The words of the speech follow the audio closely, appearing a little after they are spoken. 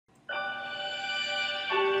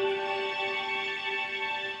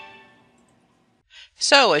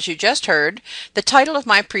So, as you just heard, the title of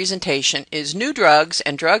my presentation is New Drugs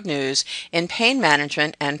and Drug News in Pain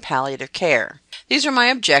Management and Palliative Care. These are my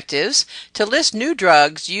objectives: to list new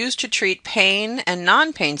drugs used to treat pain and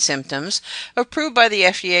non-pain symptoms approved by the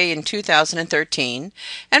FDA in 2013,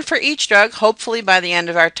 and for each drug, hopefully by the end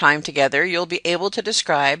of our time together, you'll be able to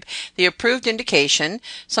describe the approved indication,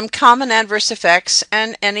 some common adverse effects,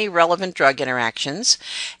 and any relevant drug interactions.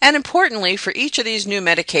 And importantly, for each of these new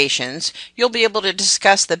medications, you'll be able to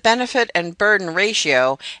discuss the benefit and burden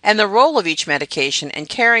ratio and the role of each medication in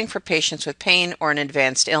caring for patients with pain or an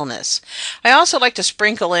advanced illness. I also like to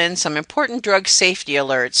sprinkle in some important drug safety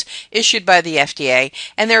alerts issued by the FDA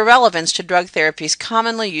and their relevance to drug therapies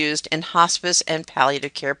commonly used in hospice and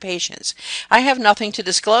palliative care patients. I have nothing to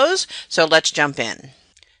disclose, so let's jump in.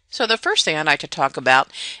 So the first thing I'd like to talk about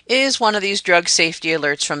is one of these drug safety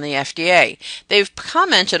alerts from the FDA. They've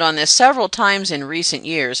commented on this several times in recent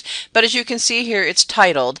years, but as you can see here, it's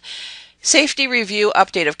titled Safety Review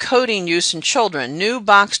Update of Codeine Use in Children, New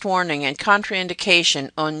Boxed Warning and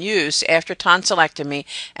Contraindication on Use After Tonsillectomy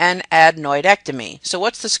and Adenoidectomy. So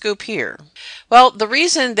what's the scoop here? Well, the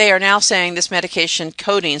reason they are now saying this medication,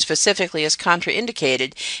 codeine specifically, is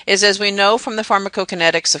contraindicated is, as we know from the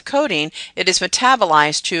pharmacokinetics of codeine, it is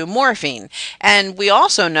metabolized to morphine. And we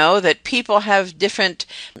also know that people have different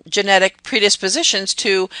genetic predispositions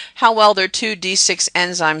to how well their 2D6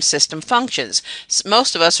 enzyme system functions.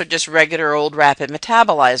 Most of us are just regular old rapid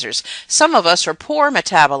metabolizers. Some of us are poor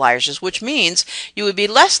metabolizers, which means you would be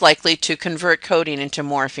less likely to convert codeine into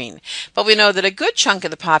morphine. But we know that a good chunk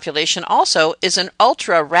of the population also is an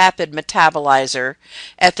ultra rapid metabolizer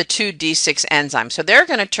at the 2D6 enzyme. So they're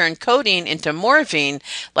going to turn codeine into morphine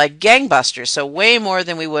like gangbusters, so way more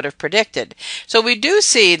than we would have predicted. So we do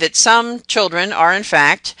see that some children are in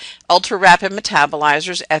fact ultra-rapid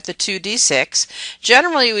metabolizers at the 2D6.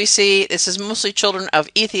 Generally, we see this is mostly children of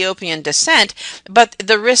Ethiopian descent, but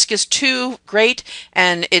the risk is too great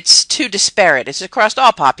and it's too disparate. It's across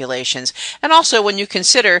all populations. And also, when you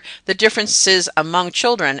consider the differences among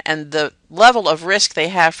children and the level of risk they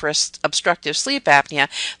have for obstructive sleep apnea,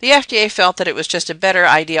 the FDA felt that it was just a better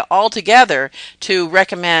idea altogether to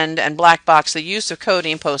recommend and black box the use of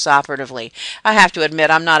codeine postoperatively. I have to admit,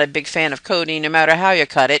 I'm not a big fan of codeine no matter how you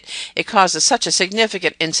cut it. It causes such a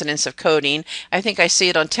significant incidence of codeine. I think I see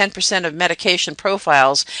it on 10% of medication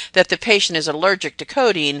profiles that the patient is allergic to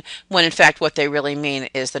codeine, when in fact what they really mean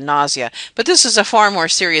is the nausea. But this is a far more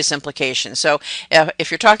serious implication. So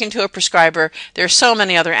if you're talking to a prescriber, there are so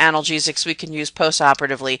many other analgesics we can use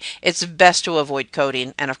postoperatively. It's best to avoid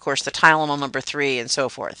codeine, and of course the Tylenol number 3 and so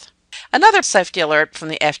forth. Another safety alert from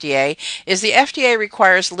the FDA is the FDA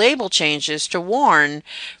requires label changes to warn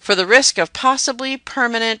for the risk of possibly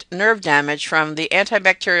permanent nerve damage from the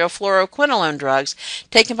antibacterial fluoroquinolone drugs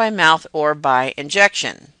taken by mouth or by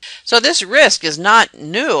injection. So this risk is not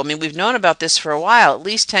new. I mean, we've known about this for a while, at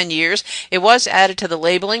least 10 years. It was added to the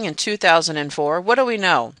labeling in 2004. What do we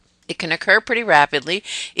know? It can occur pretty rapidly,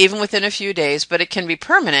 even within a few days, but it can be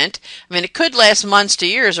permanent. I mean, it could last months to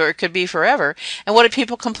years, or it could be forever. And what do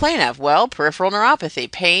people complain of? Well, peripheral neuropathy,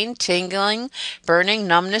 pain, tingling, burning,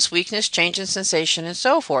 numbness, weakness, change in sensation, and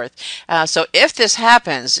so forth. So if this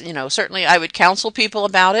happens, certainly I would counsel people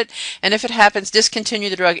about it. And if it happens, discontinue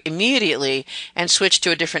the drug immediately and switch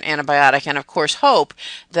to a different antibiotic. And of course, hope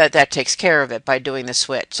that that takes care of it by doing the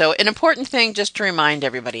switch. So an important thing just to remind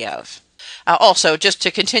everybody of. Also, just to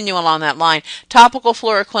continue along that line, topical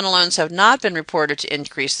fluoroquinolones have not been reported to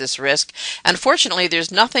increase this risk. Unfortunately,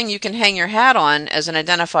 there's nothing you can hang your hat on as an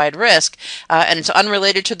identified risk, and it's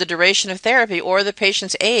unrelated to the duration of therapy or the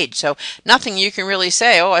patient's age. So nothing you can really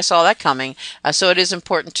say, oh, I saw that coming. So it is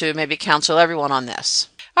important to maybe counsel everyone on this.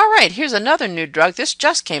 All right, here's another new drug. This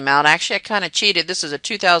just came out. Actually, I kind of cheated. This is a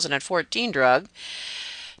 2014 drug.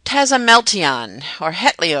 Tasimelteon, or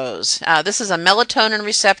Hetlioz. This is a melatonin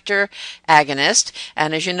receptor agonist,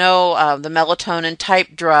 and as you know, the melatonin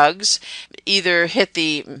type drugs either hit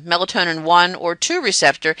the melatonin 1 or 2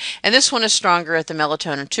 receptor, and this one is stronger at the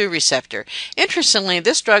melatonin 2 receptor. Interestingly,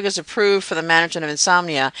 this drug is approved for the management of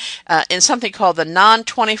insomnia in something called the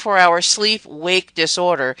non-24-hour sleep-wake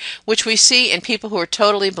disorder, which we see in people who are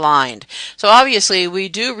totally blind. So obviously, we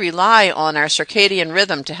do rely on our circadian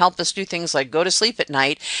rhythm to help us do things like go to sleep at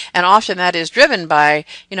night, and often that is driven by,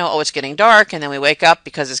 oh, it's getting dark, and then we wake up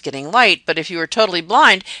because it's getting light. But if you are totally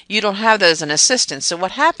blind, you don't have that as an assistance. So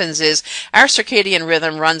what happens is our circadian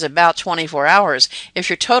rhythm runs about 24 hours. If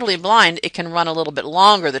you're totally blind, it can run a little bit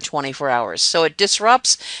longer than 24 hours. So it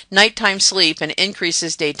disrupts nighttime sleep and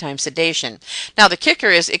increases daytime sedation. Now, the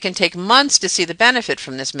kicker is it can take months to see the benefit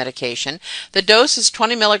from this medication. The dose is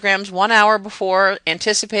 20 milligrams 1 hour before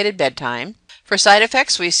anticipated bedtime. For side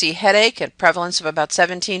effects, we see headache at prevalence of about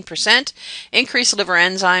 17%, increased liver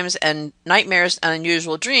enzymes, and nightmares and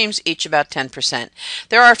unusual dreams, each about 10%.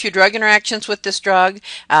 There are a few drug interactions with this drug.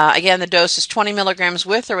 Again, the dose is 20 milligrams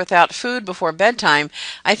with or without food before bedtime.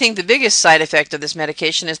 I think the biggest side effect of this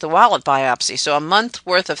medication is the wallet biopsy. So a month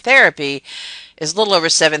worth of therapy is a little over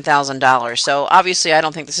 $7,000. So obviously I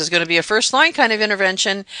don't think this is going to be a first-line kind of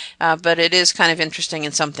intervention, but it is kind of interesting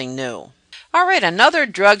and something new. All right, another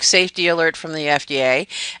drug safety alert from the FDA,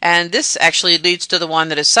 and this actually leads to the one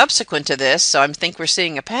that is subsequent to this, so I think we're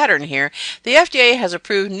seeing a pattern here. The FDA has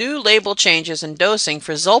approved new label changes in dosing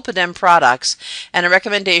for Zolpidem products and a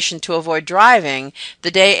recommendation to avoid driving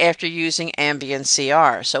the day after using Ambien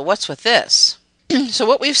CR. So what's with this? So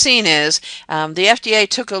what we've seen is the FDA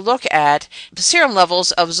took a look at the serum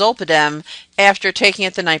levels of Zolpidem after taking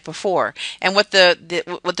it the night before. And what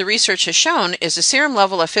the research has shown is a serum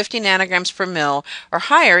level of 50 nanograms per mil or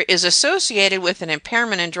higher is associated with an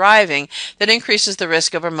impairment in driving that increases the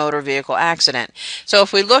risk of a motor vehicle accident. So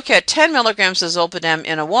if we look at 10 milligrams of Zolpidem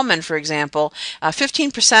in a woman, for example,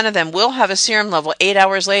 15% of them will have a serum level 8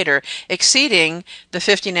 hours later exceeding the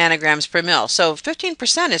 50 nanograms per mil. So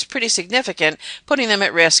 15% is pretty significant, putting them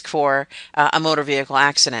at risk for a motor vehicle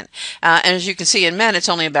accident. And as you can see in men, it's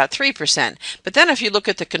only about 3%. But then if you look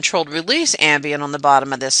at the controlled release Ambien on the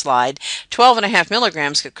bottom of this slide, 12.5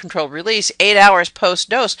 milligrams controlled release, 8 hours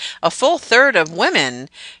post-dose, a full third of women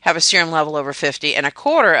have a serum level over 50 and a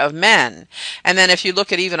quarter of men. And then if you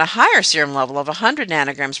look at even a higher serum level of 100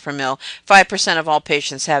 nanograms per mil, 5% of all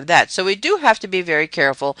patients have that. So we do have to be very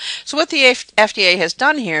careful. So what the FDA has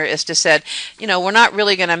done here is to said, we're not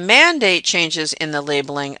really going to mandate changes in the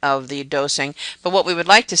labeling of the dosing, but what we would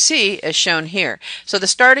like to see is shown here. So the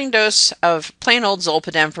starting dose of plain old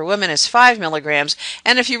Zolpidem for women is 5 milligrams,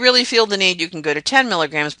 and if you really feel the need, you can go to 10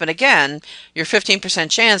 milligrams, but again, your 15%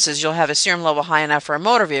 chance is you'll have a serum level high enough for a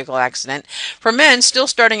motor vehicle accident. For men, still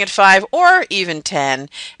starting at 5 or even 10,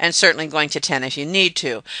 and certainly going to 10 if you need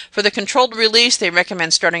to. For the controlled release, they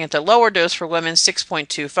recommend starting at the lower dose for women,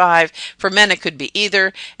 6.25. For men, it could be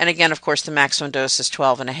either, and again, of course, the maximum dose is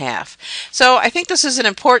 12.5. So I think this is an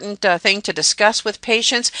important thing to discuss with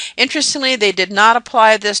patients. Interestingly, they did not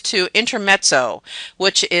apply this to Intermezzo,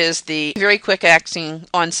 which is the very quick acting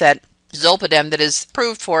onset Zolpidem that is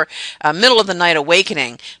approved for middle of the night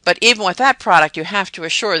awakening. But even with that product, you have to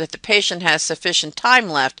assure that the patient has sufficient time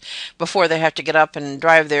left before they have to get up and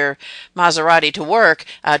drive their Maserati to work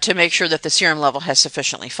to make sure that the serum level has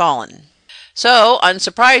sufficiently fallen. So,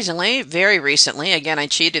 unsurprisingly, very recently, again I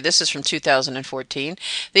cheated, this is from 2014,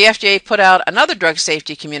 the FDA put out another drug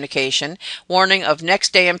safety communication warning of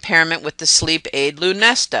next day impairment with the sleep aid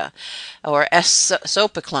Lunesta, or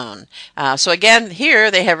S-Zopiclone. So again,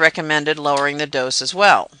 here they have recommended lowering the dose as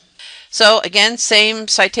well. So again, same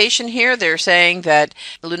citation here. They're saying that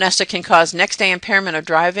Lunesta can cause next day impairment of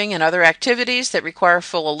driving and other activities that require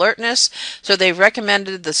full alertness. So they've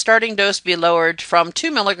recommended the starting dose be lowered from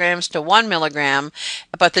 2 milligrams to 1 milligram,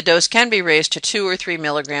 but the dose can be raised to 2 or 3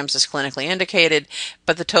 milligrams as clinically indicated,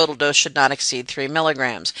 but the total dose should not exceed 3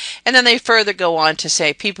 milligrams. And then they further go on to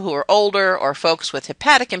say people who are older or folks with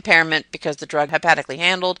hepatic impairment because the drug hepatically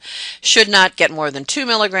handled should not get more than 2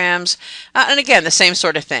 milligrams. And again, the same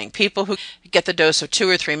sort of thing. People who get the dose of 2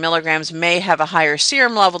 or 3 milligrams may have a higher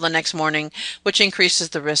serum level the next morning, which increases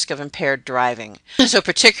the risk of impaired driving. So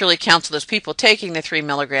particularly counsel those people taking the 3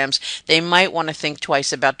 milligrams, they might want to think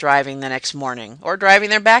twice about driving the next morning or driving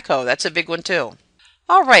their backhoe. That's a big one too.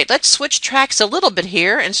 All right, let's switch tracks a little bit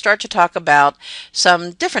here and start to talk about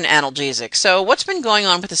some different analgesics. So what's been going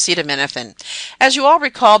on with acetaminophen? As you all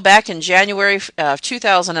recall, back in January of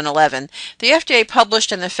 2011, the FDA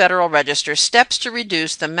published in the Federal Register steps to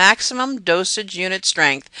reduce the maximum dosage unit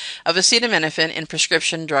strength of acetaminophen in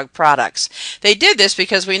prescription drug products. They did this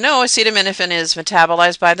because we know acetaminophen is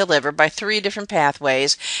metabolized by the liver by 3 different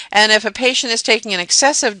pathways, and if a patient is taking an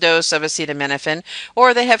excessive dose of acetaminophen,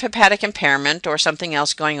 or they have hepatic impairment or something else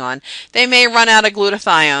going on, they may run out of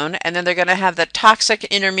glutathione, and then they're going to have the toxic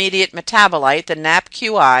intermediate metabolite, the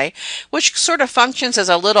NAPQI, which sort of functions as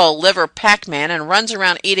a little liver Pac-Man and runs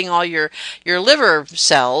around eating all your liver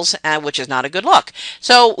cells, which is not a good look.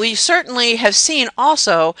 So we certainly have seen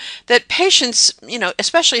also that patients,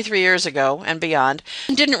 especially 3 years ago and beyond,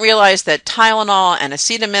 didn't realize that Tylenol and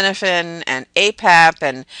acetaminophen and APAP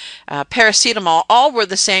and paracetamol all were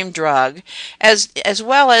the same drug, as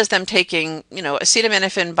well as them taking, acetaminophen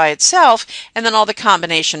by itself, and then all the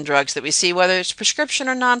combination drugs that we see, whether it's prescription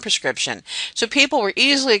or non-prescription. So people were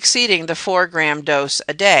easily exceeding the 4-gram dose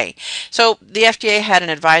a day. So the FDA had an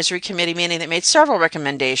advisory committee meeting that made several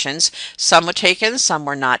recommendations. Some were taken, some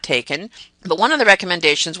were not taken. But one of the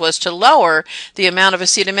recommendations was to lower the amount of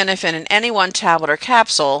acetaminophen in any one tablet or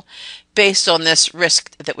capsule based on this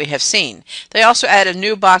risk that we have seen. They also added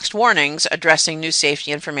new boxed warnings addressing new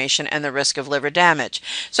safety information and the risk of liver damage.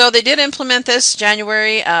 So they did implement this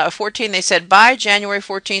January 14. They said by January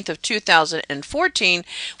 14th of 2014,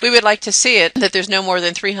 we would like to see it that there's no more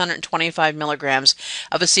than 325 milligrams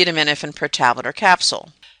of acetaminophen per tablet or capsule.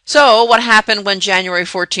 So what happened when January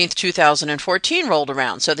 14th, 2014 rolled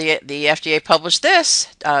around? So the FDA published this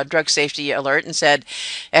drug safety alert and said,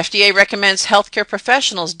 FDA recommends healthcare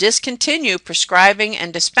professionals discontinue prescribing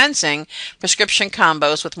and dispensing prescription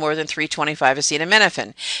combos with more than 325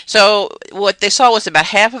 acetaminophen. So what they saw was about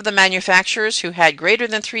half of the manufacturers who had greater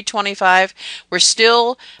than 325 were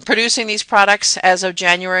still producing these products as of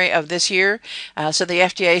January of this year. So the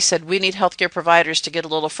FDA said we need healthcare providers to get a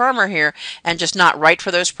little firmer here and just not write for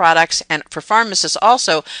those products, and for pharmacists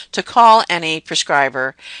also to call any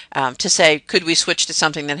prescriber to say, could we switch to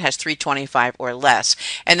something that has 325 or less?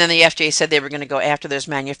 And then the FDA said they were going to go after those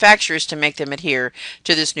manufacturers to make them adhere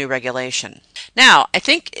to this new regulation. Now, I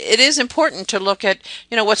think it is important to look at,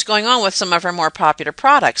 what's going on with some of our more popular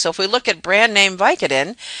products. So if we look at brand name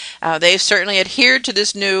Vicodin, they've certainly adhered to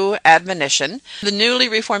this new admonition. The newly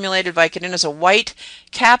reformulated Vicodin is a white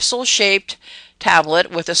capsule-shaped tablet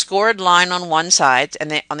with a scored line on one side,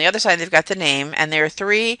 and on the other side they've got the name, and there are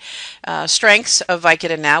three strengths of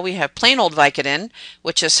Vicodin now. We have plain old Vicodin,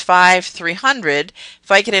 which is 5/300,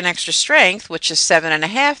 Vicodin extra strength, which is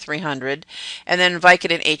 7.5/300, and then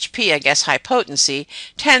Vicodin HP, I guess high potency,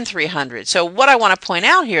 10/300. So what I want to point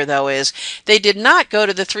out here though is they did not go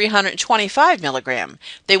to the 325 milligram.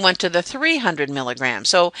 They went to the 300 milligram.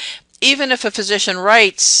 So even if a physician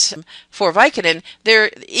writes for Vicodin,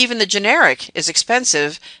 even the generic is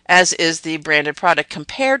expensive, as is the branded product,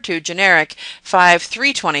 compared to generic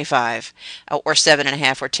 5/325 or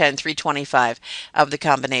 7.5 or 10/325 of the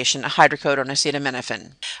combination hydrocodone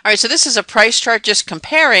acetaminophen. All right, so this is a price chart just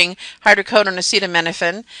comparing hydrocodone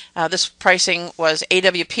acetaminophen. This pricing was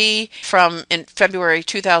AWP from in February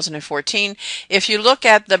 2014. If you look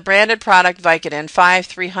at the branded product Vicodin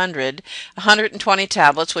 5/300, 120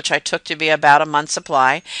 tablets, which I took to be about a month's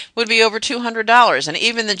supply, would be over $200, and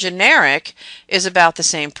even the generic is about the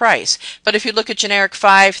same price. But if you look at generic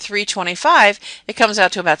 5/325, it comes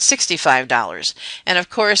out to about $65. And of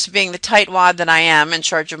course, being the tightwad that I am in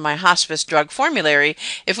charge of my hospice drug formulary,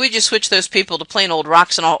 if we just switch those people to plain old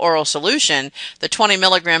Roxanol oral solution, the 20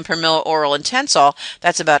 milligram per mil oral Intensol,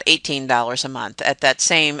 that's about $18 a month at that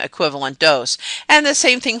same equivalent dose. And the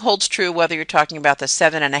same thing holds true whether you're talking about the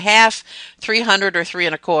 7.5, 300 or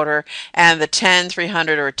 3.25, and the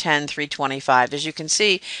 10/300 or 10/325. As you can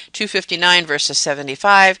see, 259 versus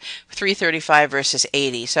 75, 335 versus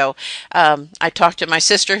 80. So I talked to my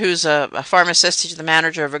sister, who's a pharmacist. She's the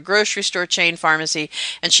manager of a grocery store chain pharmacy,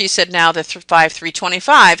 and she said now the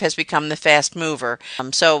 5/325 has become the fast mover.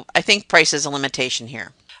 So I think price is a limitation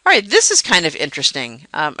here. All right, this is kind of interesting.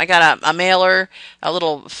 I got a mailer, a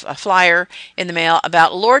little flyer in the mail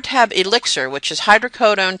about Lortab Elixir, which is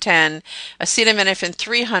hydrocodone 10, acetaminophen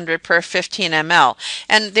 300 per 15 ml.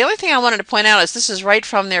 And the only thing I wanted to point out is this is right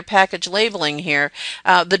from their package labeling here,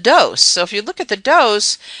 the dose. So if you look at the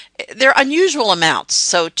dose, they're unusual amounts.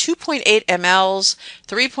 So 2.8 mLs,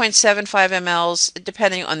 3.75 mLs,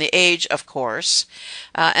 depending on the age, of course.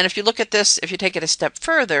 And if you look at this, if you take it a step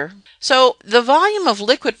further, so the volume of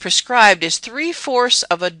liquid prescribed is 3/4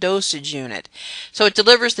 of a dosage unit. So it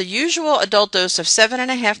delivers the usual adult dose of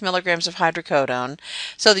 7.5 milligrams of hydrocodone.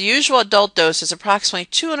 So the usual adult dose is approximately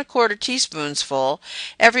 2.25 teaspoons full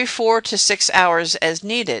every 4 to 6 hours as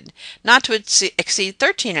needed, not to exceed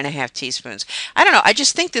 13.5 teaspoons. I don't know, I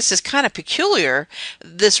just think this is kind of peculiar,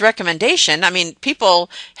 this recommendation. I mean, people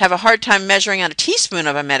have a hard time measuring out a teaspoon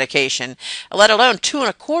of a medication, let alone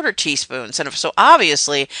 2.25 teaspoons. And so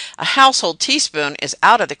obviously a household teaspoon is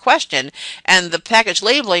out of the question, and the package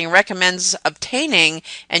labeling recommends obtaining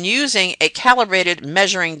and using a calibrated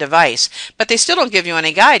measuring device. But they still don't give you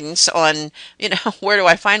any guidance on, where do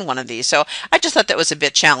I find one of these? So I just thought that was a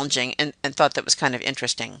bit challenging and thought that was kind of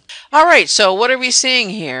interesting. All right, so what are we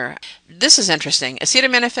seeing here? This is interesting.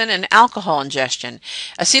 Acetaminophen and alcohol ingestion.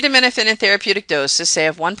 Acetaminophen in therapeutic doses, say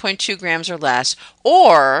of 1.2 grams or less,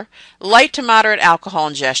 or light to moderate alcohol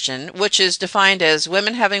ingestion, which is defined as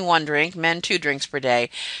women having 1 drink, men 2 drinks per day,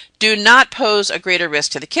 do not pose a greater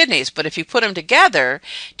risk to the kidneys. But if you put them together,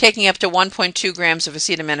 taking up to 1.2 grams of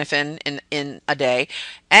acetaminophen in a day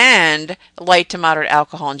and light to moderate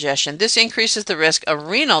alcohol ingestion, this increases the risk of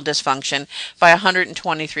renal dysfunction by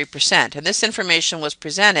 123%. And this information was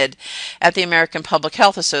presented at the American Public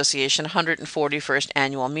Health Association 141st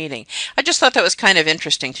annual meeting. I just thought that was kind of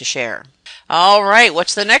interesting to share. All right,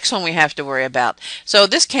 what's the next one we have to worry about? So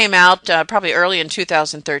this came out probably early in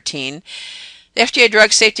 2013. The FDA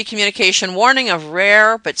Drug Safety Communication warning of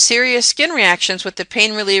rare but serious skin reactions with the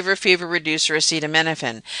pain reliever, fever reducer,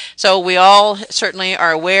 acetaminophen. So we all certainly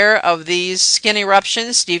are aware of these skin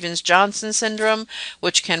eruptions, Stevens-Johnson syndrome,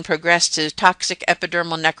 which can progress to toxic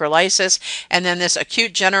epidermal necrolysis, and then this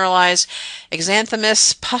acute generalized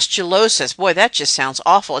xanthemus pustulosis. Boy, that just sounds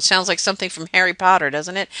awful. It sounds like something from Harry Potter,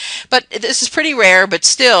 doesn't it? But this is pretty rare, but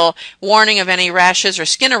still, warning of any rashes or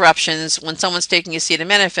skin eruptions when someone's taking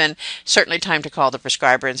acetaminophen, certainly time to call the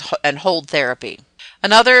prescriber and hold therapy.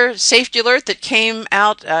 Another safety alert that came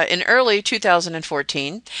out in early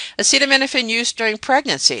 2014, acetaminophen use during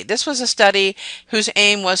pregnancy. This was a study whose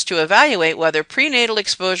aim was to evaluate whether prenatal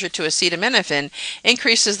exposure to acetaminophen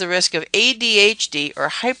increases the risk of ADHD or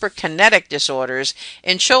hyperkinetic disorders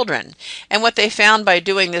in children. And what they found by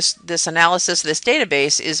doing this analysis, this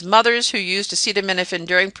database, is mothers who used acetaminophen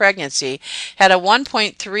during pregnancy had a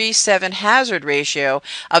 1.37 hazard ratio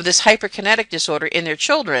of this hyperkinetic disorder in their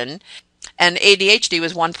children, and ADHD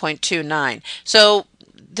was 1.29. So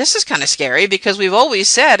this is kind of scary because we've always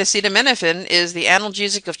said acetaminophen is the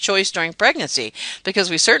analgesic of choice during pregnancy because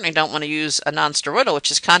we certainly don't want to use a nonsteroidal,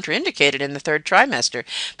 which is contraindicated in the third trimester.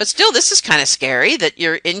 But still, this is kind of scary that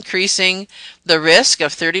you're increasing the risk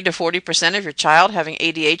of 30 to 40% of your child having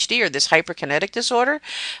ADHD or this hyperkinetic disorder.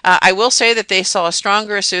 I will say that they saw a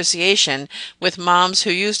stronger association with moms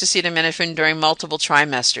who used acetaminophen during multiple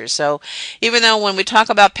trimesters. So even though when we talk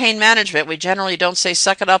about pain management, we generally don't say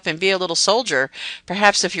suck it up and be a little soldier,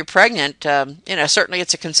 perhaps if you're pregnant, certainly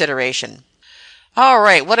it's a consideration. All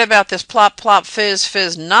right, what about this plop, plop, fizz,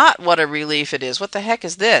 fizz? Not what a relief it is. What the heck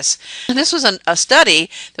is this? And this was a study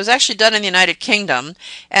that was actually done in the United Kingdom,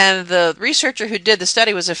 and the researcher who did the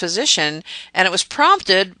study was a physician, and it was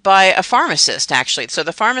prompted by a pharmacist, actually. So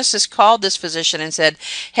the pharmacist called this physician and said,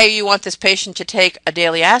 hey, you want this patient to take a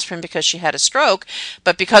daily aspirin because she had a stroke,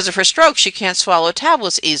 but because of her stroke, she can't swallow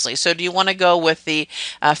tablets easily. So do you want to go with the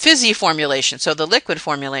fizzy formulation, so the liquid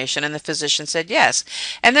formulation? And the physician said yes.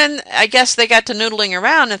 And then I guess they got to noodling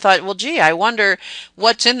around and thought, well, gee, I wonder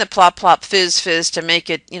what's in the plop, plop, fizz, fizz to make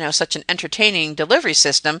it, such an entertaining delivery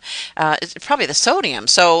system. It's probably the sodium.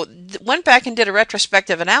 So went back and did a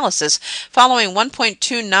retrospective analysis following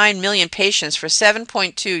 1.29 million patients for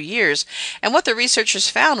 7.2 years. And what the researchers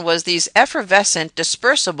found was these effervescent,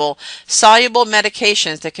 dispersible, soluble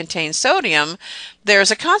medications that contain sodium,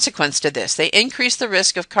 there's a consequence to this. They increase the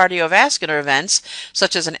risk of cardiovascular events,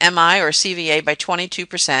 such as an MI or CVA, by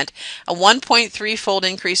 22%, a 1.3-fold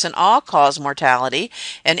increase in all-cause mortality,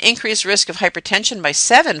 an increased risk of hypertension by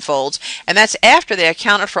 7-folds, and that's after they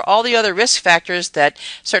accounted for all the other risk factors that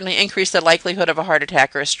certainly increase the likelihood of a heart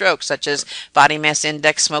attack or a stroke, such as body mass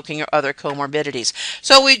index, smoking, or other comorbidities.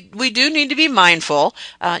 So we do need to be mindful.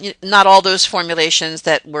 Not all those formulations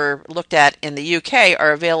that were looked at in the UK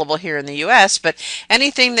are available here in the US, but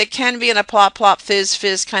anything that can be in a plop, plop, fizz,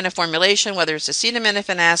 fizz kind of formulation, whether it's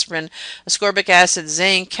acetaminophen, aspirin, ascorbic acid,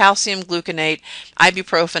 zinc, calcium gluconate,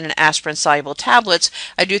 ibuprofen, and aspirin-soluble tablets,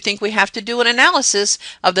 I do think we have to do an analysis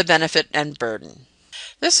of the benefit and burden.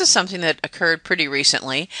 This is something that occurred pretty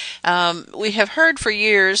recently. We have heard for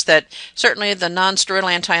years that certainly the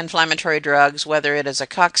non-steroidal anti-inflammatory drugs, whether it is a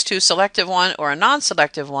COX-2 selective one or a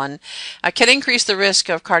non-selective one, can increase the risk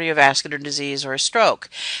of cardiovascular disease or a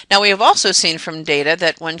stroke. Now, we have also seen from data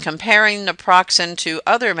that when comparing naproxen to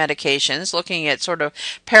other medications, looking at sort of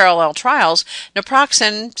parallel trials,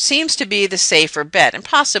 naproxen seems to be the safer bet and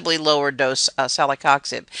possibly lower dose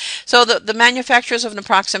celecoxib. So the manufacturers of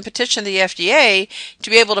naproxen petitioned the FDA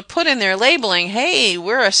to be able to put in their labeling, hey,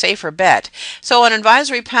 we're a safer bet. So an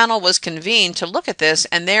advisory panel was convened to look at this,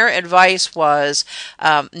 and their advice was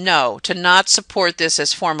no, to not support this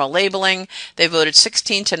as formal labeling. They voted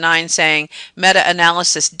 16-9 saying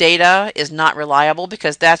meta-analysis data is not reliable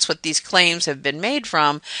because that's what these claims have been made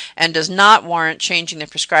from and does not warrant changing the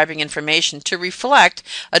prescribing information to reflect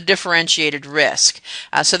a differentiated risk.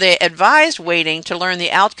 So they advised waiting to learn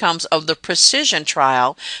the outcomes of the Precision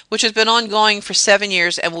trial, which has been ongoing for 7 years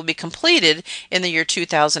and will be completed in the year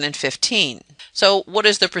 2015. So what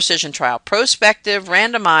is the precision trial? Prospective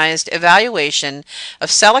randomized evaluation of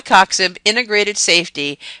celecoxib integrated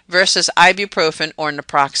safety versus ibuprofen or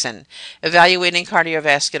naproxen, evaluating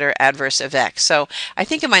cardiovascular adverse effects. So I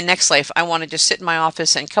think in my next life I want to just sit in my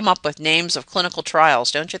office and come up with names of clinical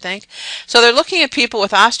trials, don't you think? So they're looking at people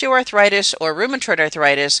with osteoarthritis or rheumatoid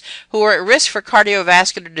arthritis who are at risk for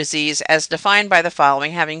cardiovascular disease as defined by the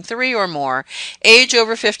following: having 3 or more, age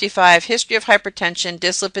over 55, history of hypertension,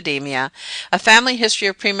 dyslipidemia, a family history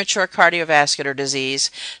of premature cardiovascular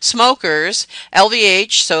disease, smokers,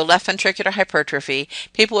 LVH, so left ventricular hypertrophy,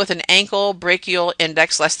 people with an ankle brachial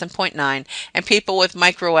index less than 0.9, and people with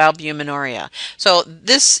microalbuminuria. So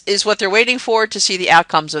this is what they're waiting for to see the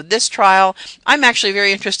outcomes of this trial. I'm actually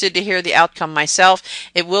very interested to hear the outcome myself.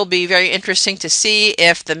 It will be very interesting to see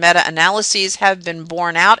if the meta-analyses have been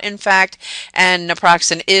borne out, in fact, and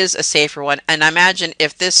naproxen is a safer one. And I imagine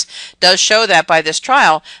if this does show that by this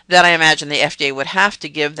trial, then I imagine the FDA would have to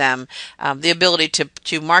give them the ability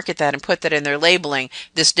to market that and put that in their labeling,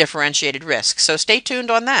 this differentiated risk. So stay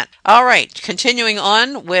tuned on that. All right, continuing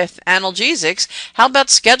on with analgesics, how about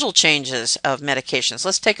schedule changes of medications?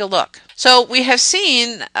 Let's take a look. So we have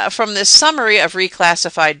seen from this summary of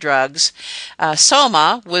reclassified drugs,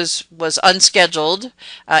 Soma was unscheduled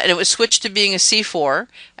and it was switched to being a C4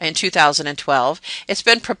 in 2012. It's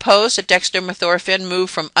been proposed that dextromethorphan move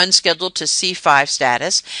from unscheduled to C5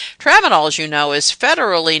 status. Tramadol, as you know, is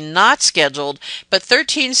federally not scheduled, but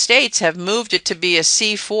 13 states have moved it to be a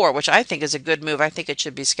C4, which I think is a good move. I think it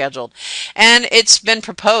should be scheduled. And it's been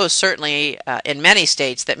proposed, certainly in many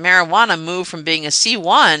states, that marijuana move from being a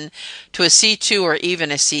C1 to a C2 or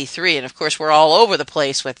even a C3. And of course, we're all over the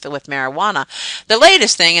place with marijuana. The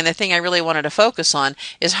latest thing, and the thing I really wanted to focus on,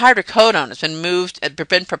 is hydrocodone. It's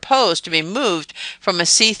been proposed to be moved from a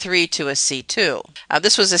C3 to a C2.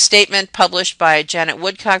 This was a statement published by Janet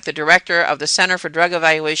Woodcock, the director of the Center for Drug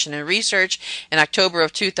Evaluation and Research, in October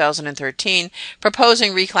of 2013,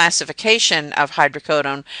 proposing reclassification of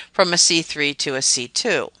hydrocodone from a C3 to a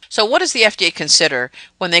C2. So what does the FDA consider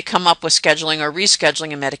when they come up with scheduling or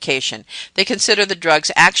rescheduling a medication? They consider the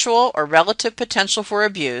drug's actual or relative potential for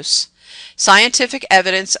abuse, scientific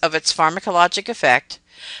evidence of its pharmacologic effect,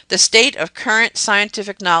 the state of current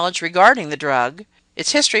scientific knowledge regarding the drug,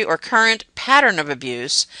 its history or current pattern of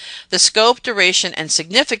abuse, the scope, duration, and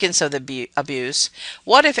significance of the abuse,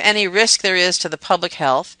 what, if any, risk there is to the public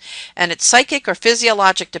health, and its psychic or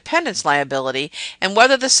physiologic dependence liability, and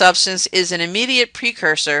whether the substance is an immediate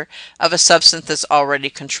precursor of a substance that's already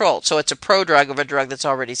controlled. So it's a prodrug of a drug that's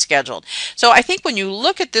already scheduled. So I think when you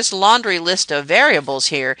look at this laundry list of variables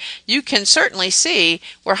here, you can certainly see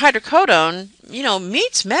where hydrocodone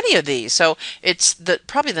meets many of these. So it's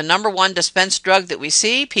probably the #1 dispensed drug that we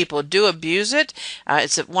see. People do abuse it.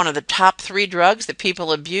 It's one of the top 3 drugs that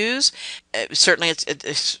people abuse. Certainly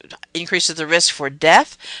it increases the risk for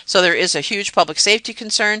death. So there is a huge public safety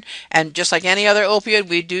concern. And just like any other opioid,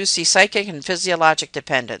 we do see psychic and physiologic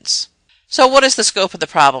dependence. So what is the scope of the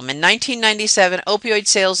problem? In 1997, opioid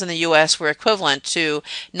sales in the U.S. were equivalent to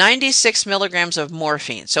 96 milligrams of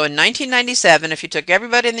morphine. So in 1997, if you took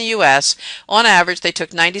everybody in the U.S., on average, they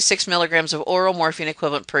took 96 milligrams of oral morphine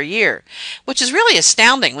equivalent per year, which is really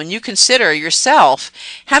astounding when you consider yourself,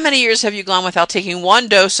 how many years have you gone without taking 1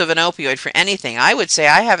 dose of an opioid for anything? I would say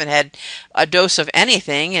I haven't had a dose of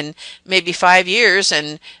anything in maybe 5 years,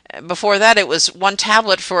 and before that it was 1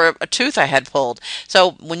 tablet for a tooth I had pulled.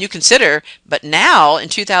 So when you consider, but now in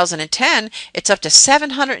 2010 it's up to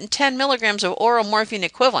 710 milligrams of oral morphine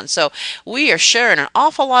equivalent. So we are sharing an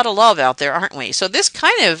awful lot of love out there, aren't we? So this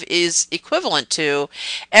kind of is equivalent to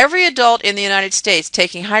every adult in the United States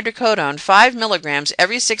taking hydrocodone 5 milligrams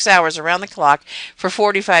every 6 hours around the clock for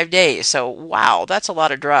 45 days. So wow, that's a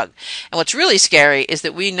lot of drug. And what's really scary is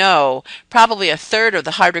that we know probably a third of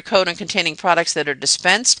the hydrocodone containing products that are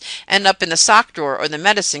dispensed end up in the sock drawer or the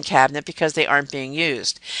medicine cabinet because they aren't being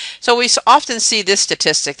used. So we often see this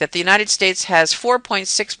statistic that the United States has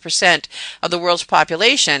 4.6% of the world's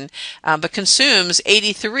population, but consumes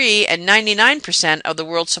 83 and 99% of the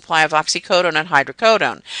world's supply of oxycodone and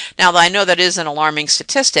hydrocodone. Now, I know that is an alarming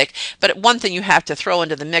statistic, but one thing you have to throw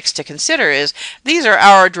into the mix to consider is these are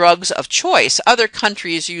our drugs of choice. Other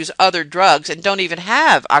countries use other drugs and don't even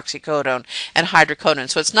have oxycodone and hydrocodone.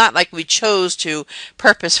 So it's not like we chose to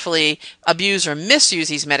purposefully abuse or misuse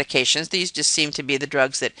these medications. These just seem to be the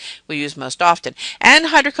drugs that we use most often. And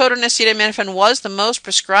hydrocodone acetaminophen was the most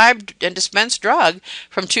prescribed and dispensed drug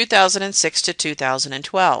from 2006 to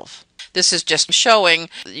 2012. This is just showing,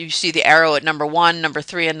 you see the arrow at #1,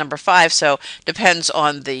 #3, and #5, so depends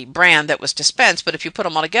on the brand that was dispensed, but if you put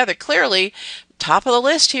them all together, clearly, top of the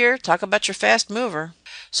list here, talk about your fast mover.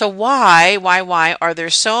 So why are there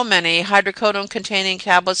so many hydrocodone-containing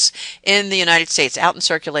tablets in the United States out in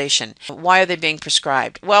circulation? Why are they being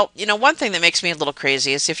prescribed? Well, one thing that makes me a little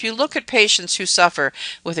crazy is if you look at patients who suffer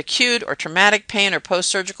with acute or traumatic pain or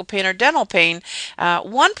post-surgical pain or dental pain,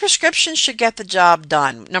 one prescription should get the job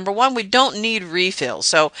done. Number one, we don't need refills.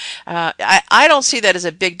 So I don't see that as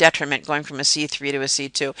a big detriment going from a C3 to a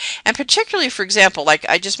C2. And particularly, for example, like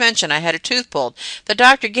I just mentioned, I had a tooth pulled. The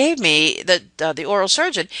doctor gave me, the oral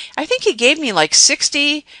surgeon, I think he gave me like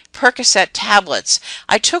 60 Percocet tablets.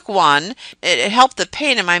 I took one. It helped the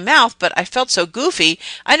pain in my mouth, but I felt so goofy,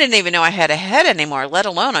 I didn't even know I had a head anymore, let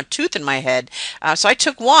alone a tooth in my head. So I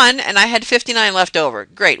took one, and I had 59 left over.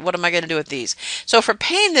 Great, what am I going to do with these? So for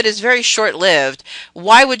pain that is very short-lived,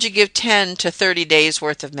 why would you give 10 to 30 days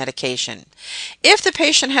worth of medication? If the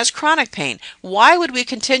patient has chronic pain, why would we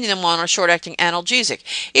continue them on a short-acting analgesic?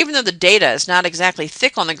 Even though the data is not exactly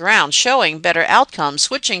thick on the ground showing better outcomes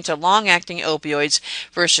switching to long-acting opioids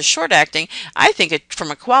versus short-acting, I think it, from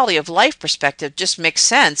a quality of life perspective, just makes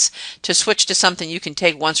sense to switch to something you can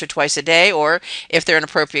take once or twice a day, or if they're an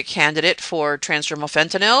appropriate candidate for transdermal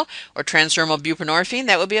fentanyl or transdermal buprenorphine,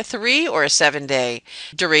 that would be a 3 or a 7-day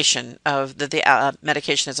duration of the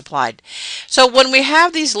medication is applied. So when we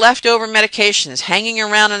have these leftover medications hanging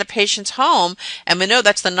around in a patient's home, and we know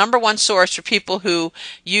that's the #1 source for people who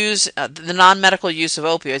use the non-medical use of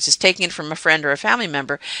opioids is taking it from a friend or a family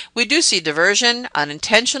member, we do see diversion,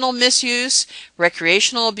 unintentional misuse,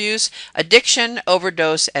 recreational abuse, addiction,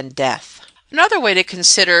 overdose, and death. Another way to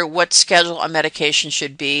consider what schedule a medication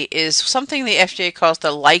should be is something the FDA calls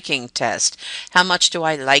the liking test. How much do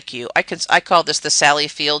I like you? I call this the Sally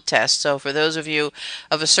Field test. So for those of you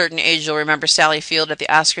of a certain age, you'll remember Sally Field at the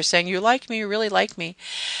Oscars saying, "You like me, you really like me."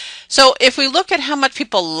 So if we look at how much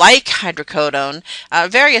people like hydrocodone,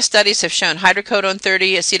 various studies have shown hydrocodone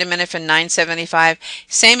 30, acetaminophen 975,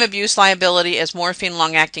 same abuse liability as morphine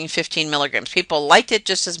long-acting 15 milligrams. People liked it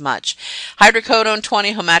just as much. Hydrocodone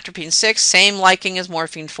 20, homatropine 6, same liking as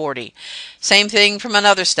morphine 40. Same thing from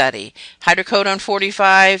another study. Hydrocodone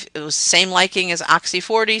 45, it was same liking as oxy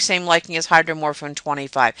 40, same liking as hydromorphone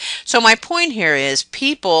 25. So my point here is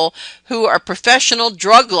people who are professional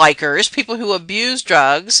drug likers, people who abuse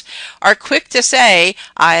drugs, are quick to say,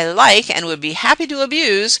 I like and would be happy to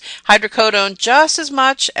abuse hydrocodone just as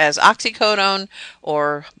much as oxycodone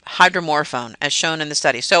or hydromorphone, as shown in the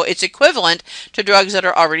study. So it's equivalent to drugs that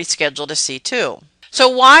are already scheduled as C2. So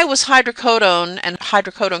why was hydrocodone and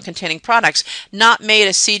hydrocodone-containing products not made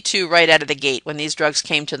a C2 right out of the gate when these drugs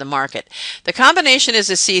came to the market? The combination is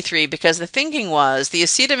a C3 because the thinking was the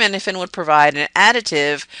acetaminophen would provide an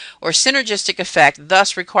additive or synergistic effect,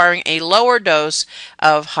 thus requiring a lower dose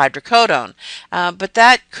of hydrocodone. But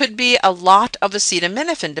that could be a lot of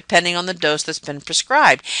acetaminophen depending on the dose that's been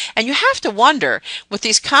prescribed. And you have to wonder, with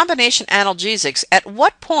these combination analgesics, at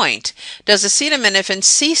what point does acetaminophen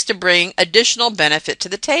cease to bring additional benefit to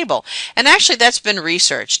the table? And actually that's been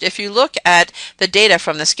researched. If you look at the data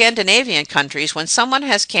from the Scandinavian countries, when someone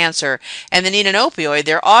has cancer and they need an opioid,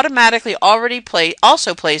 they're automatically already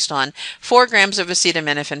also placed on 4 grams of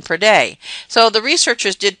acetaminophen per day. So the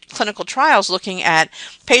researchers did clinical trials looking at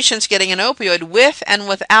patients getting an opioid with and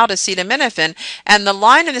without acetaminophen, and the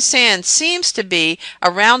line in the sand seems to be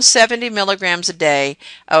around 70 milligrams a day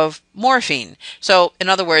of morphine. So in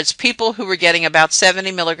other words, people who were getting about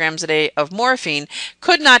 70 milligrams a day of morphine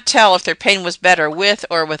could not tell if their pain was better with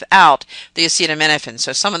or without the acetaminophen.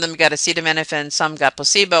 So some of them got acetaminophen, some got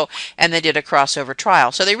placebo, and they did a crossover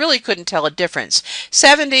trial. So they really couldn't tell a difference.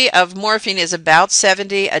 70 of morphine is about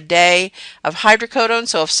 70 a day of hydrocodone.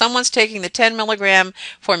 So if someone's taking the 10 milligram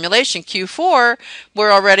formulation Q4,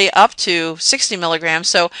 we're already up to 60 milligrams.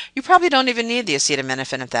 So you probably don't even need the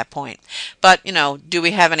acetaminophen at that point. But, do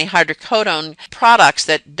we have any hydrocodone products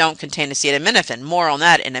that don't contain acetaminophen? More on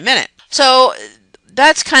that in a minute. So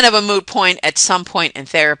that's kind of a moot point at some point in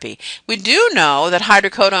therapy. We do know that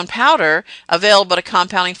hydrocodone powder available to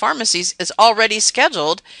compounding pharmacies is already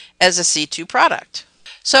scheduled as a C2 product.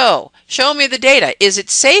 So show me the data. Is it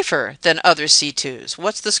safer than other C2s?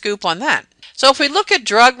 What's the scoop on that? So if we look at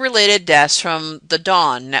drug-related deaths from the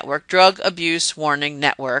DAWN network, Drug Abuse Warning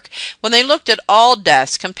Network, when they looked at all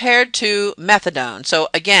deaths compared to methadone, so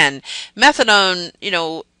again, methadone,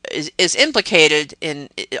 is implicated in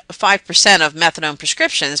 5% of methadone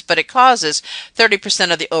prescriptions, but it causes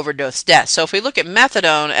 30% of the overdose deaths. So if we look at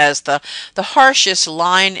methadone as the harshest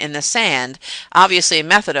line in the sand, obviously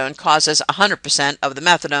methadone causes 100% of the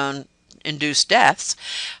methadone opioid-induced deaths,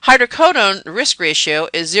 hydrocodone risk ratio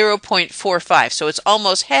is 0.45, so it's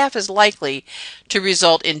almost half as likely to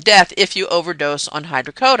result in death if you overdose on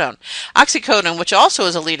hydrocodone. Oxycodone, which also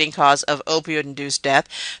is a leading cause of opioid-induced death,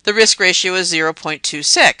 the risk ratio is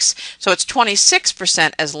 0.26, so it's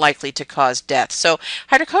 26% as likely to cause death. So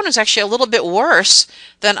hydrocodone is actually a little bit worse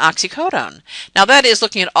than oxycodone. Now that is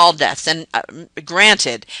looking at all deaths, and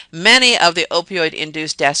granted, many of the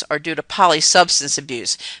opioid-induced deaths are due to polysubstance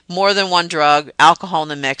abuse, more than one drug, alcohol in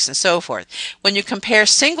the mix, and so forth. When you compare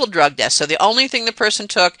single drug deaths, so the only thing the person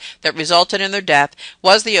took that resulted in their death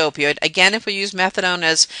was the opioid. Again, if we use methadone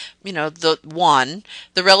as,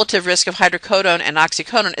 the relative risk of hydrocodone and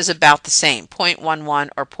oxycodone is about the same, 0.11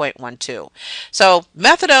 or 0.12. So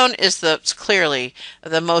methadone is clearly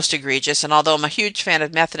the most egregious, and although I'm a huge fan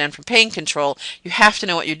of methadone for pain control, you have to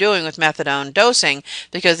know what you're doing with methadone dosing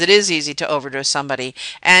because it is easy to overdose somebody,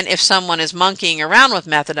 and if someone is monkeying around with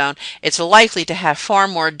methadone, it's likely to have far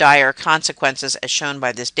more dire consequences as shown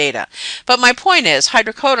by this data. But my point is,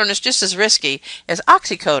 hydrocodone is just as risky as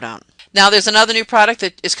oxycodone. Now there's another new product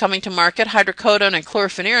that is coming to market, hydrocodone and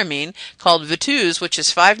chlorpheniramine, called Vitouz, which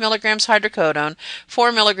is 5 milligrams hydrocodone,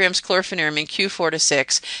 4 milligrams chlorpheniramine, Q4 to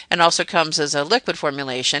 6, and also comes as a liquid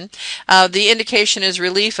formulation. The indication is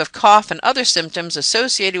relief of cough and other symptoms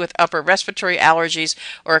associated with upper respiratory allergies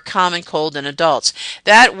or a common cold in adults.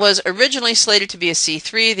 That was originally slated to be a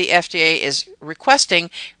C3. The FDA is requesting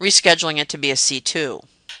rescheduling it to be a C2.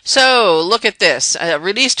 So, look at this.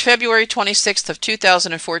 Released February 26th of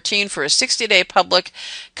 2014 for a 60-day public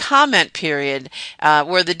comment period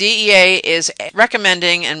where the DEA is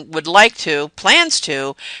recommending and plans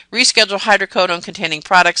to reschedule hydrocodone-containing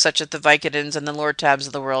products such as the Vicodins and the Lortabs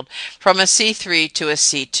of the world from a C3 to a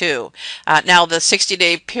C2. Now, the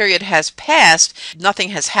 60-day period has passed. Nothing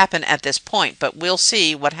has happened at this point, but we'll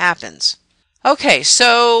see what happens. Okay,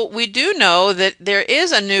 so we do know that there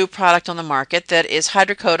is a new product on the market that is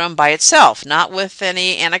hydrocodone by itself, not with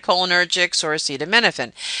any anticholinergics or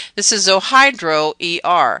acetaminophen. This is Zohydro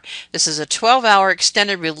ER. This is a 12-hour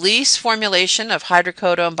extended release formulation of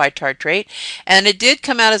hydrocodone bitartrate, and it did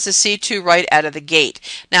come out as a C2 right out of the gate.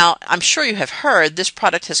 Now, I'm sure you have heard this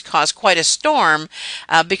product has caused quite a storm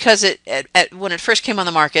because when it first came on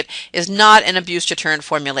the market, is not an abuse deterrent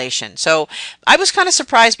formulation. So I was kind of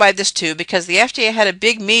surprised by this too, because the FDA had a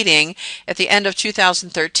big meeting at the end of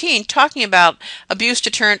 2013 talking about abuse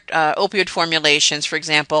deterrent opioid formulations. For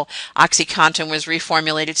example, OxyContin was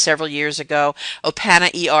reformulated several years ago.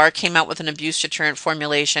 Opana ER came out with an abuse deterrent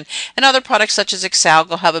formulation, and other products such as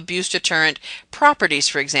Exalgo have abuse deterrent properties,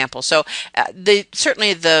 for example. So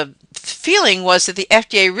certainly the feeling was that the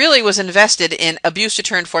FDA really was invested in abuse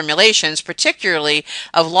deterrent formulations, particularly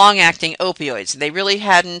of long-acting opioids. They really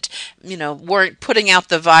weren't putting out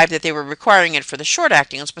the vibe that they were requiring it for the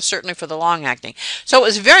short-actings, but certainly for the long-acting. So it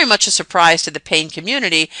was very much a surprise to the pain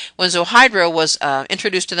community when Zohydro was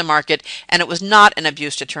introduced to the market, and it was not an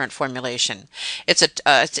abuse deterrent formulation. It's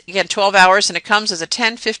again 12 hours, and it comes as a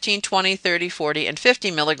 10, 15, 20, 30, 40, and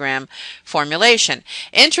 50 milligram formulation.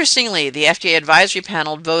 Interestingly, the FDA advisory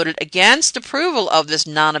panel voted against approval of this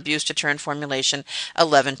non-abuse deterrent formulation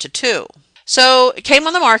 11-2. So it came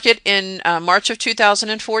on the market in March of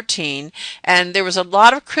 2014, and there was a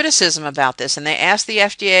lot of criticism about this, and they asked the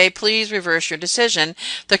FDA, please reverse your decision.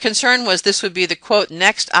 The concern was this would be the, quote,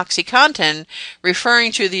 next OxyContin,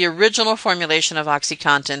 referring to the original formulation of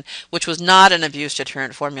OxyContin, which was not an abuse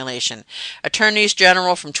deterrent formulation. Attorneys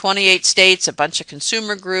general from 28 states, a bunch of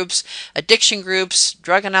consumer groups, addiction groups,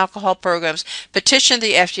 drug and alcohol programs, petitioned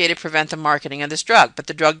the FDA to prevent the marketing of this drug, but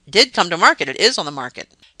the drug did come to market. It is on the market.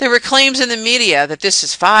 There were claims in the media that this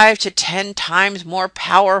is 5 to 10 times more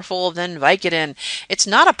powerful than Vicodin. It's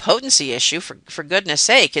not a potency issue, for goodness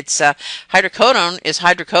sake. It's hydrocodone is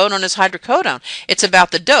hydrocodone is hydrocodone. It's about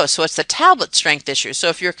the dose, so it's the tablet strength issue. So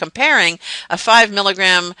if you're comparing a 5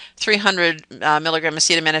 milligram, 300 milligram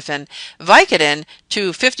acetaminophen Vicodin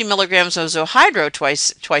to 50 milligrams of Zohydro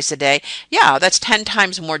twice a day, yeah, that's 10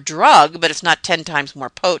 times more drug, but it's not 10 times more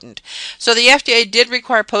potent. So the FDA did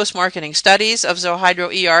require post-marketing studies of Zohydro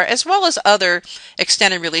ER as well as other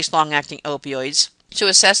extended-release long-acting opioids to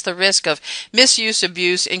assess the risk of misuse,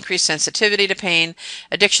 abuse, increased sensitivity to pain,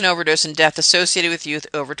 addiction, overdose, and death associated with youth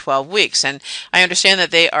over 12 weeks. And I understand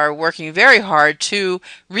that they are working very hard to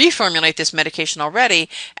reformulate this medication already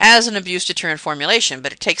as an abuse deterrent formulation,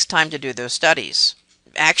 but it takes time to do those studies.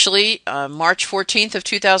 Actually, March 14th of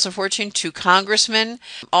 2014, 2 congressmen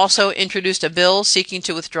also introduced a bill seeking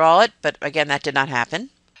to withdraw it, but again, that did not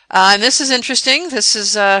happen. And this is interesting. This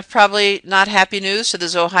is probably not happy news to the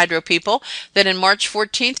Zohydro people that in March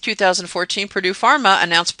 14th, 2014, Purdue Pharma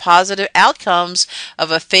announced positive outcomes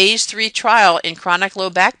of a phase 3 trial in chronic low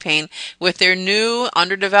back pain with their new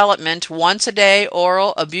under development once-a-day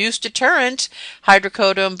oral abuse deterrent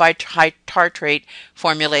hydrocodone bitartrate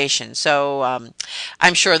formulation. So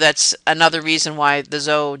I'm sure that's another reason why the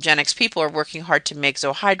Zoogenics people are working hard to make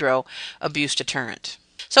Zohydro abuse deterrent.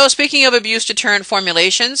 So speaking of abuse deterrent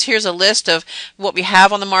formulations, here's a list of what we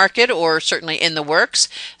have on the market or certainly in the works.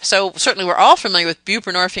 So certainly we're all familiar with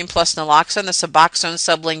buprenorphine plus naloxone, the Suboxone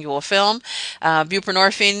sublingual film.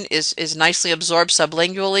 Buprenorphine is nicely absorbed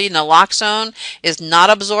sublingually. Naloxone is not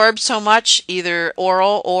absorbed so much, either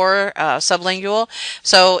oral or sublingual.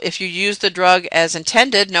 So if you use the drug as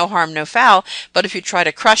intended, no harm, no foul. But if you try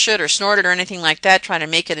to crush it or snort it or anything like that, try to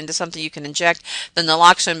make it into something you can inject, the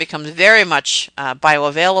naloxone becomes very much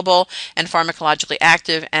bioavailable and pharmacologically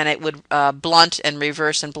active, and it would blunt and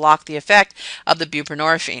reverse and block the effect of the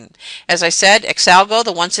buprenorphine. As I said, Exalgo,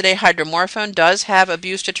 the once-a-day hydromorphone, does have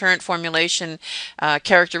abuse deterrent formulation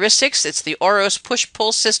characteristics. It's the Oros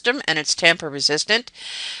push-pull system, and it's tamper-resistant.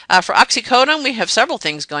 For oxycodone, we have several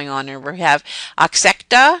things going on here. We have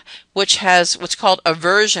Oxecta, which has what's called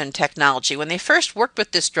aversion technology. When they first worked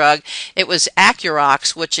with this drug, it was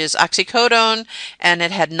Acurox, which is oxycodone, and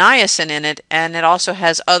it had niacin in it, and it also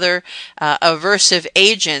has other aversive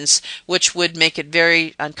agents, which would make it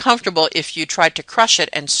very uncomfortable if you tried to crush it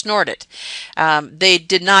and snort it. They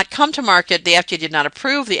did not come to market. The FDA did not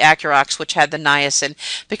approve the Acurox, which had the niacin,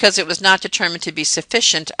 because it was not determined to be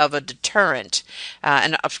sufficient of a deterrent.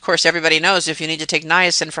 And of course, everybody knows if you need to take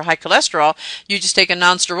niacin for high cholesterol, you just take a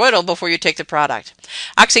non-steroidal before you take the product.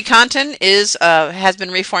 OxyContin has been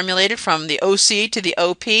reformulated from the OC to the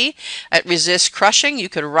OP. It resists crushing. You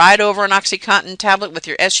could ride over an OxyContin tablet with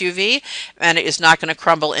your SUV, and it is not going to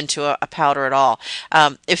crumble into a powder at all.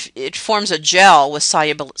 If it forms a gel with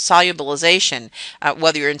solubilization,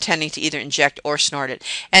 whether you're intending to either inject or snort it.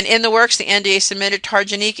 And in the works, the NDA submitted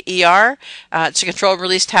Targenique ER. It's a controlled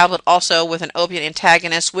release tablet also with an opiate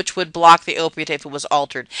antagonist, which would block the opiate if it was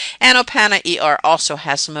altered. And Opana ER also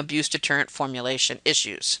has some abuse deterrent formulation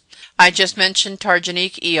issues. I just mentioned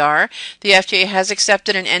Targenique ER. The FDA has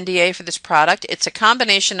accepted an NDA for this product. It's a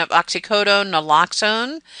combination of oxycodone,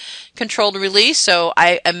 naloxone, controlled release. So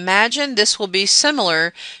I imagine this will be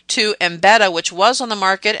similar to Embeda, which was on the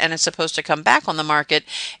market and is supposed to come back on the market.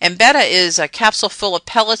 Embeda is a capsule full of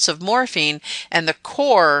pellets of morphine, and the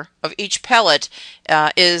core of each pellet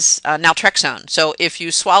is naltrexone. So if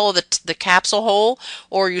you swallow the capsule whole,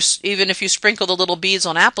 or even if you sprinkle the little beads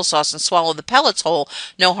on applesauce and swallow the pellets whole,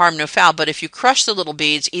 no harm, no foul. But if you crush the little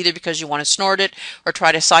beads, either because you want to snort it or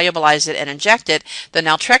try to solubilize it and inject it, the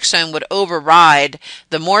naltrexone would override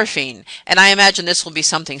the morphine. And I imagine this will be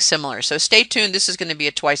something similar. So stay tuned. This is going to be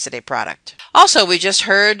a twice-a-day product. Also, we just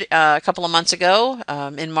heard a couple of months ago,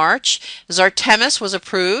 in March, Zartemis was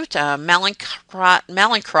approved.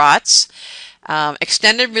 Mallinckrodt's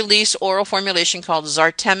extended release oral formulation called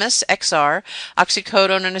Zartemis XR,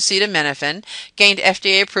 oxycodone and acetaminophen, gained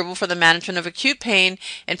FDA approval for the management of acute pain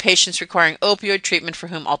in patients requiring opioid treatment for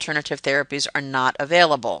whom alternative therapies are not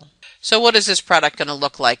available. So what is this product going to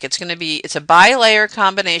look like? It's a bilayer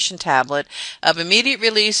combination tablet of immediate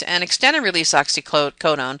release and extended release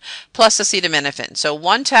oxycodone plus acetaminophen. So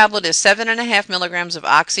one tablet is 7.5 milligrams of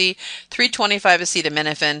oxy, 325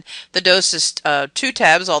 acetaminophen. The dose is 2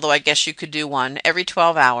 tabs, although I guess you could do one every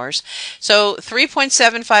 12 hours. So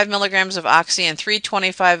 3.75 milligrams of oxy and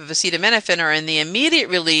 325 of acetaminophen are in the immediate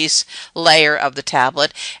release layer of the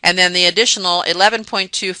tablet, and then the additional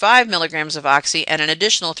 11.25 milligrams of oxy and an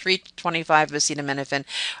additional 325 acetaminophen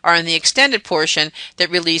are in the extended portion that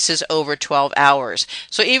releases over 12 hours.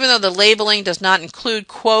 So even though the labeling does not include,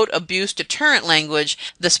 quote, abuse deterrent language,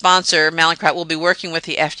 the sponsor, Mallinckrodt, will be working with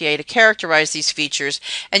the FDA to characterize these features.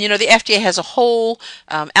 And, you know, the FDA has a whole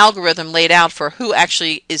algorithm laid out for who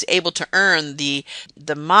actually is able to earn the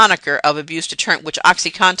moniker of abuse deterrent, which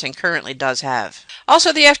OxyContin currently does have.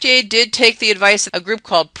 Also, the FDA did take the advice of a group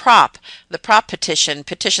called PROP. The PROP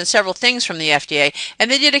petitioned several things from the FDA, and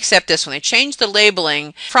they did accept this one. They changed the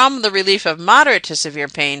labeling from the relief of moderate to severe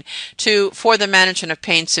pain to for the management of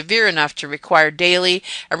pain severe enough to require daily,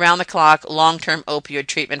 around-the-clock, long-term opioid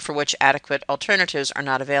treatment for which adequate alternatives are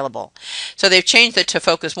not available. So they've changed it to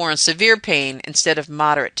focus more on severe pain instead of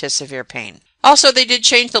moderate to severe pain. Also, they did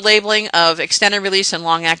change the labeling of extended release and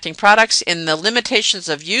long-acting products. In the limitations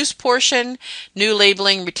of use portion, new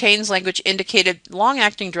labeling retains language indicated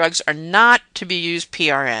long-acting drugs are not to be used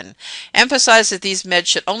PRN. Emphasize that these meds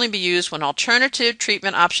should only be used when alternative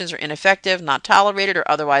treatment options are ineffective, not tolerated, or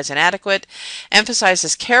otherwise inadequate.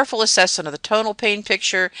 Emphasizes careful assessment of the total pain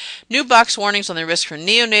picture. New box warnings on the risk for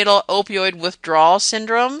neonatal opioid withdrawal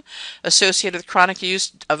syndrome associated with chronic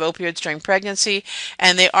use of opioids during pregnancy.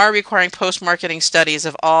 And they are requiring post-marketing studies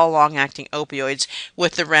of all long-acting opioids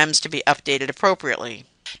with the REMS to be updated appropriately.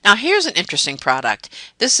 Now here's an interesting product.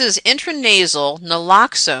 This is intranasal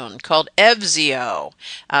naloxone called Evzio,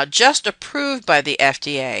 just approved by the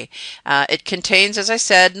FDA. It contains, as I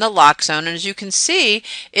said, naloxone, and as you can see,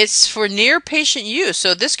 it's for near patient use.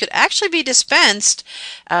 So this could actually be dispensed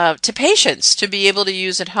to patients to be able to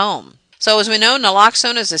use at home. So as we know,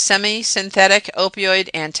 naloxone is a semi-synthetic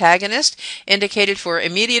opioid antagonist indicated for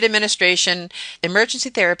immediate administration,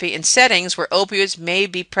 emergency therapy in settings where opioids may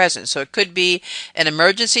be present. So it could be an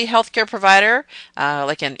emergency healthcare provider,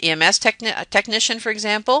 like an EMS technician, for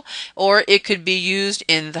example, or it could be used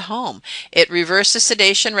in the home. It reverses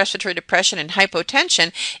sedation, respiratory depression, and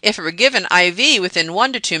hypotension if it were given IV within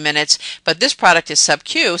 1 to 2 minutes, but this product is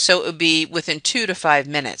sub-Q, so it would be within 2 to 5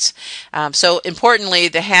 minutes. So importantly,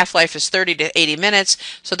 the half-life is 30 to 80 minutes,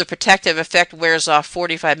 so the protective effect wears off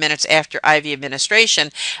 45 minutes after IV administration.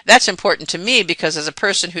 That's important to me because as a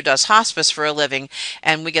person who does hospice for a living,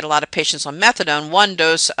 and we get a lot of patients on methadone, one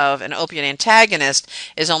dose of an opioid antagonist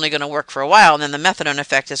is only going to work for a while, and then the methadone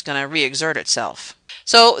effect is going to re-exert itself.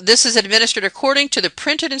 So this is administered according to the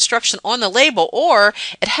printed instruction on the label, or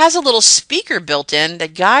it has a little speaker built in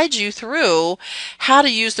that guides you through how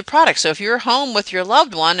to use the product. So if you're home with your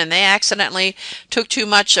loved one and they accidentally took too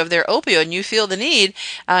much of their opioid and you feel the need,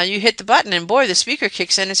 you hit the button and boy, the speaker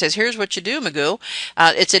kicks in and says, here's what you do, Magoo.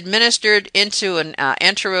 It's administered into an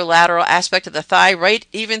anterolateral aspect of the thigh, right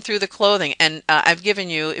even through the clothing. And I've given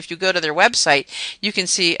you, if you go to their website, you can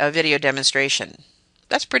see a video demonstration.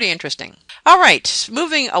 That's pretty interesting. All right,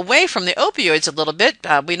 moving away from the opioids a little bit,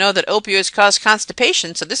 we know that opioids cause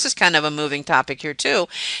constipation, so this is kind of a moving topic here too,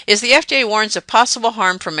 is the FDA warns of possible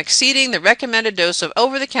harm from exceeding the recommended dose of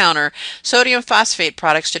over-the-counter sodium phosphate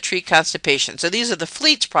products to treat constipation. So these are the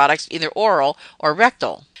Fleets products, either oral or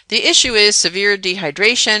rectal. The issue is severe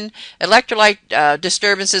dehydration, electrolyte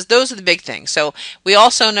disturbances. Those are the big things. So we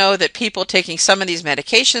also know that people taking some of these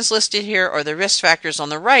medications listed here or the risk factors on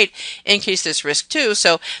the right increase this risk too.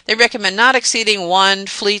 So they recommend not exceeding 1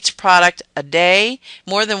 Fleets product a day,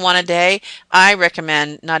 more than 1 a day. I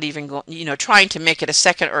recommend not even trying to make it a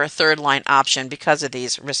second or a third line option because of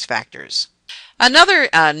these risk factors. Another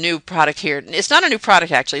new product here, it's not a new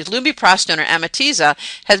product actually, is lubiprostone or Amitiza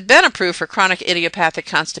has been approved for chronic idiopathic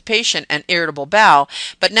constipation and irritable bowel,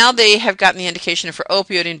 but now they have gotten the indication for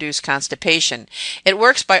opioid-induced constipation. It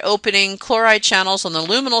works by opening chloride channels on the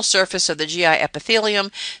luminal surface of the GI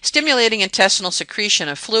epithelium, stimulating intestinal secretion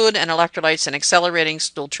of fluid and electrolytes and accelerating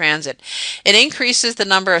stool transit. It increases the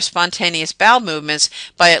number of spontaneous bowel movements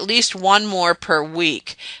by at least 1 more per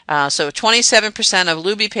week. So 27% of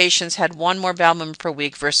Luby patients had 1 more bowel movement per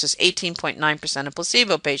week versus 18.9% of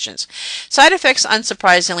placebo patients. Side effects,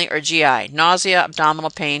 unsurprisingly, are GI, nausea, abdominal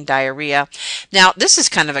pain, diarrhea. Now, this is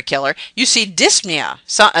kind of a killer. You see dyspnea,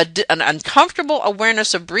 an uncomfortable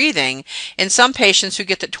awareness of breathing in some patients who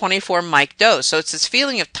get the 24 mic dose. So it's this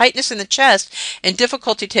feeling of tightness in the chest and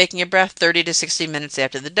difficulty taking a breath 30 to 60 minutes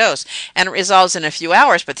after the dose. And it resolves in a few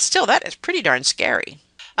hours, but still, that is pretty darn scary.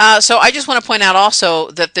 So I just want to point out also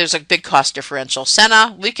that there's a big cost differential.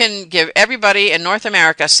 Senna, we can give everybody in North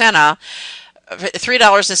America Senna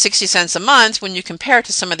 $3.60 a month when you compare it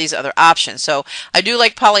to some of these other options. So I do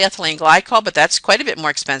like polyethylene glycol, but that's quite a bit more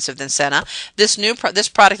expensive than Senna. This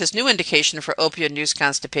product, this new indication for opioid-induced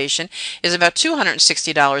constipation, is about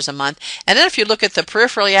 $260 a month. And then if you look at the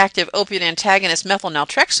peripherally active opioid antagonist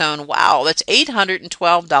methylnaltrexone, wow, that's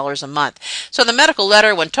 $812 a month. So the medical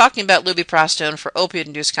letter, when talking about lubiprostone for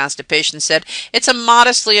opioid-induced constipation, said it's a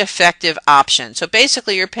modestly effective option. So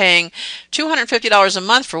basically you're paying $250 a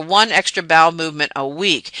month for 1 extra bowel movement a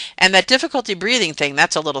week. And that difficulty breathing thing,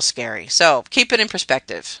 that's a little scary. So keep it in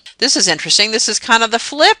perspective. This is interesting. This is kind of the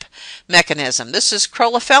flip mechanism. This is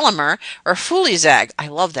crofelemer or Fulizag. I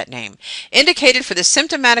love that name. Indicated for the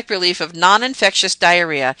symptomatic relief of non-infectious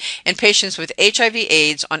diarrhea in patients with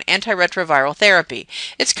HIV/AIDS on antiretroviral therapy.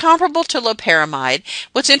 It's comparable to loperamide.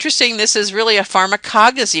 What's interesting, this is really a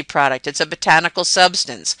pharmacognosy product. It's a botanical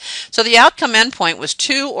substance. So the outcome endpoint was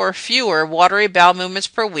 2 or fewer watery bowel movements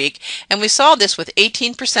per week, and we saw this with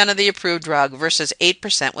 18% of the approved drug versus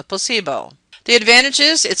 8% with placebo. The advantage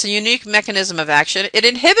is it's a unique mechanism of action. It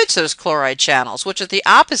inhibits those chloride channels, which is the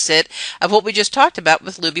opposite of what we just talked about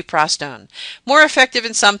with lubiprostone. More effective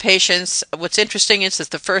in some patients. What's interesting is it's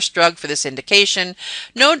the first drug for this indication.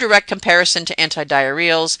 No direct comparison to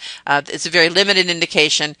antidiarrheals. It's a very limited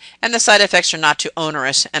indication, and the side effects are not too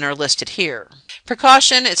onerous and are listed here.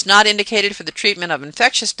 Precaution, it's not indicated for the treatment of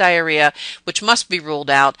infectious diarrhea, which must be ruled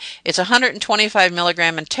out. It's a 125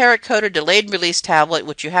 milligram enteric-coated delayed release tablet,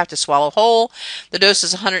 which you have to swallow whole. The dose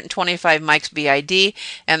is 125 mics BID,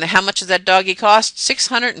 and how much does that doggy cost?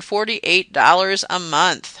 $648 a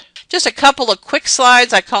month. Just a couple of quick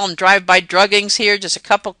slides. I call them drive-by druggings here. Just a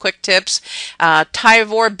couple quick tips.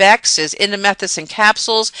 Tyvorbex is indomethacin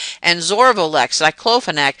capsules, and Zorvolex,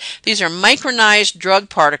 diclofenac. These are micronized drug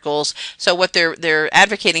particles, so what they're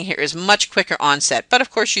advocating here is much quicker onset. But of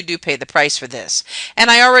course, you do pay the price for this. And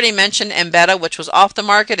I already mentioned Embeta, which was off the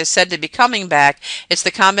market, is said to be coming back. It's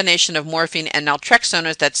the combination of morphine and naltrexone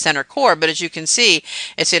as that center core, but as you can see,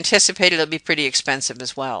 it's anticipated it'll be pretty expensive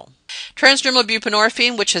as well. Transdermal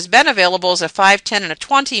buprenorphine, which has been available as a 5, 10, and a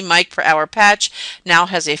 20 mic per hour patch, now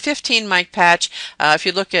has a 15 mic patch. If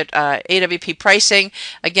you look at AWP pricing,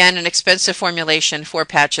 again, an expensive formulation, 4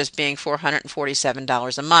 patches being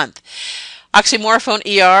 $447 a month. Oxymorphone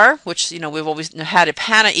ER, which we've always had a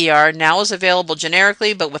Pana ER, now is available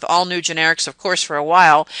generically, but with all new generics, of course, for a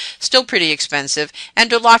while, still pretty expensive. And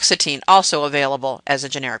duloxetine, also available as a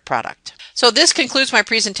generic product. So this concludes my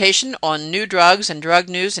presentation on new drugs and drug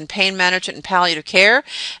news in pain management and palliative care.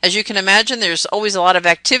 As you can imagine, there's always a lot of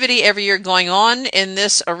activity every year going on in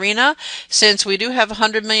this arena, since we do have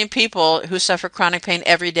 100 million people who suffer chronic pain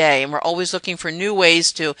every day, and we're always looking for new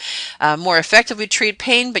ways to more effectively treat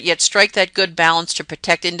pain, but yet strike that good balance to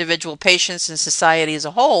protect individual patients and society as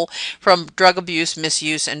a whole from drug abuse,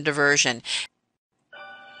 misuse, and diversion.